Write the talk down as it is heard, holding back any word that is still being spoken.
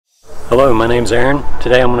Hello, my name's Aaron.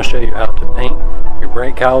 Today I'm going to show you how to paint your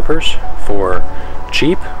brake calipers for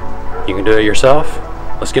cheap. You can do it yourself.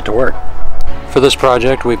 Let's get to work. For this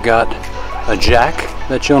project we've got a jack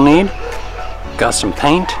that you'll need, got some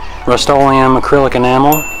paint, Rust-Oleum acrylic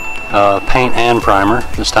enamel, paint and primer.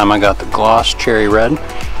 This time I got the gloss cherry red,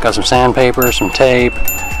 got some sandpaper, some tape,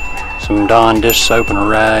 some Dawn dish soap and a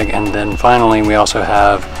rag, and then finally we also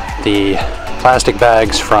have the plastic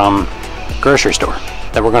bags from the grocery store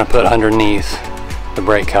that we're going to put underneath the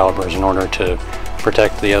brake calipers in order to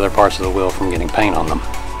protect the other parts of the wheel from getting paint on them.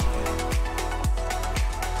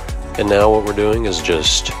 And now what we're doing is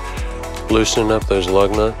just loosening up those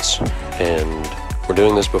lug nuts, and we're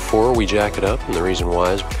doing this before we jack it up, and the reason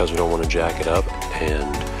why is because we don't want to jack it up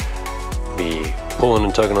and be pulling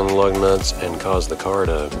and tugging on the lug nuts and cause the car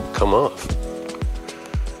to come off.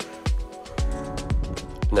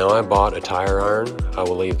 Now I bought a tire iron. I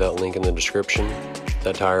will leave that link in the description.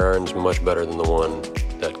 That tire iron is much better than the one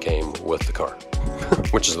that came with the car,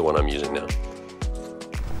 which is the one I'm using now.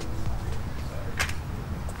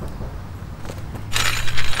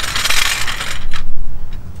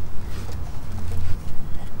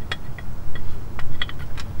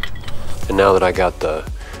 And now that I got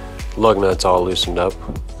the lug nuts all loosened up,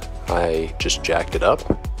 I just jacked it up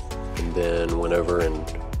and then went over and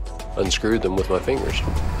unscrewed them with my fingers.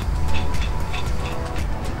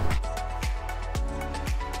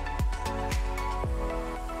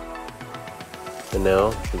 And now,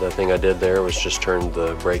 the thing I did there was just turn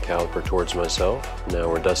the brake caliper towards myself. Now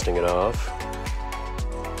we're dusting it off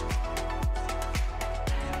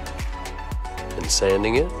and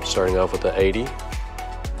sanding it, starting off with the 80.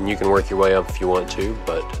 And you can work your way up if you want to,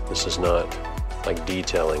 but this is not like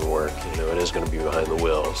detailing work. You know, it is going to be behind the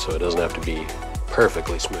wheel, so it doesn't have to be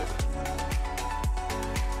perfectly smooth.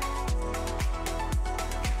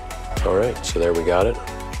 All right, so there we got it.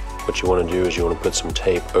 What you want to do is you want to put some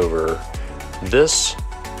tape over this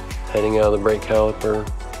heading out of the brake caliper,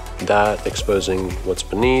 that exposing what's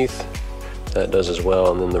beneath, that does as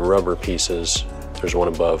well, and then the rubber pieces, there's one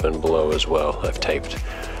above and below as well, I've taped.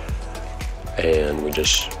 And we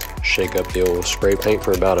just shake up the old spray paint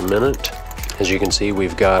for about a minute. As you can see,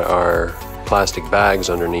 we've got our plastic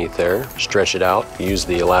bags underneath there. Stretch it out, use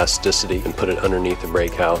the elasticity and put it underneath the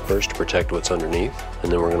brake calipers to protect what's underneath.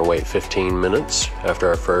 And then we're going to wait 15 minutes after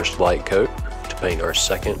our first light coat to paint our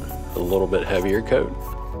second, a little bit heavier coat.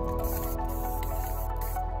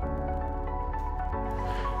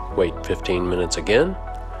 Wait 15 minutes again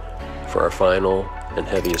for our final and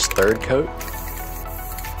heaviest third coat.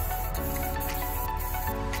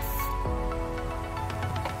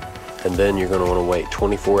 And then you're going to want to wait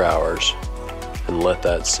 24 hours and let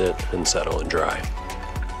that sit and settle and dry.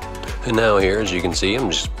 And now here, as you can see, I'm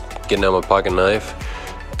just getting out my pocket knife,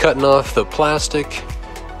 cutting off the plastic,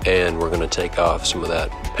 and we're going to take off some of that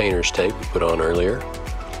painter's tape we put on earlier.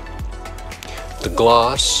 The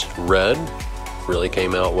gloss red really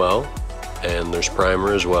came out well, and there's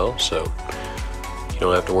primer as well, so you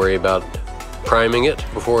don't have to worry about priming it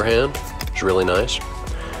beforehand. It's really nice.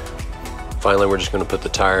 Finally, we're just going to put the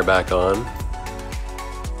tire back on.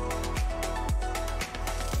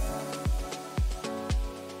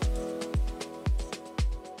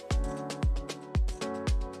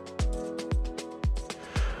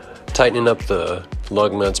 Tightening up the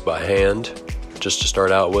lug nuts by hand, just to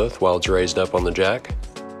start out with, while it's raised up on the jack.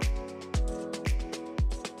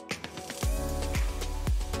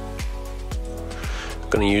 I'm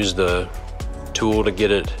going to use the tool to get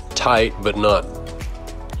it tight, but not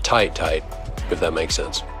tight, if that makes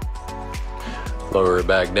sense. Lower it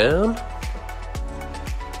back down.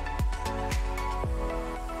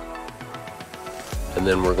 And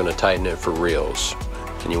then we're going to tighten it for reals.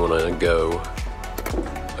 And you want to go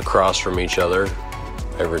across from each other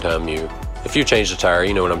every time if you change the tire,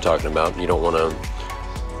 you know what I'm talking about. You don't want to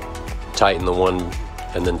tighten the one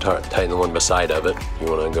and then tighten the one beside of it. You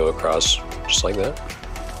want to go across just like that.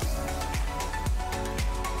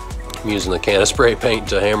 I'm using the can of spray paint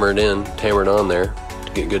to hammer it on there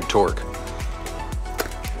to get good torque.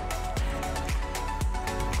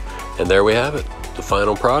 And there we have it, the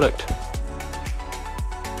final product.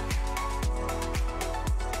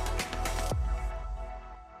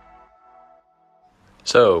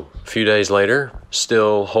 So, a few days later,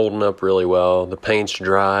 still holding up really well. The paint's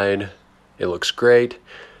dried, it looks great.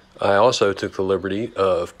 I also took the liberty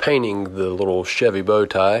of painting the little Chevy bow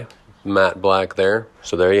tie matte black there.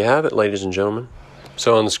 So there you have it, ladies and gentlemen.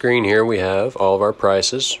 So on the screen here we have all of our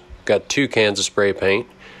prices. Got 2 cans of spray paint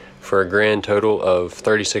for a grand total of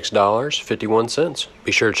 $36.51.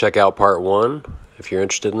 Be sure to check out part 1 If you're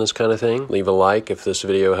interested in this kind of thing, leave a like if this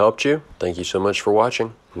video helped you. Thank you so much for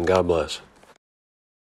watching, and God bless.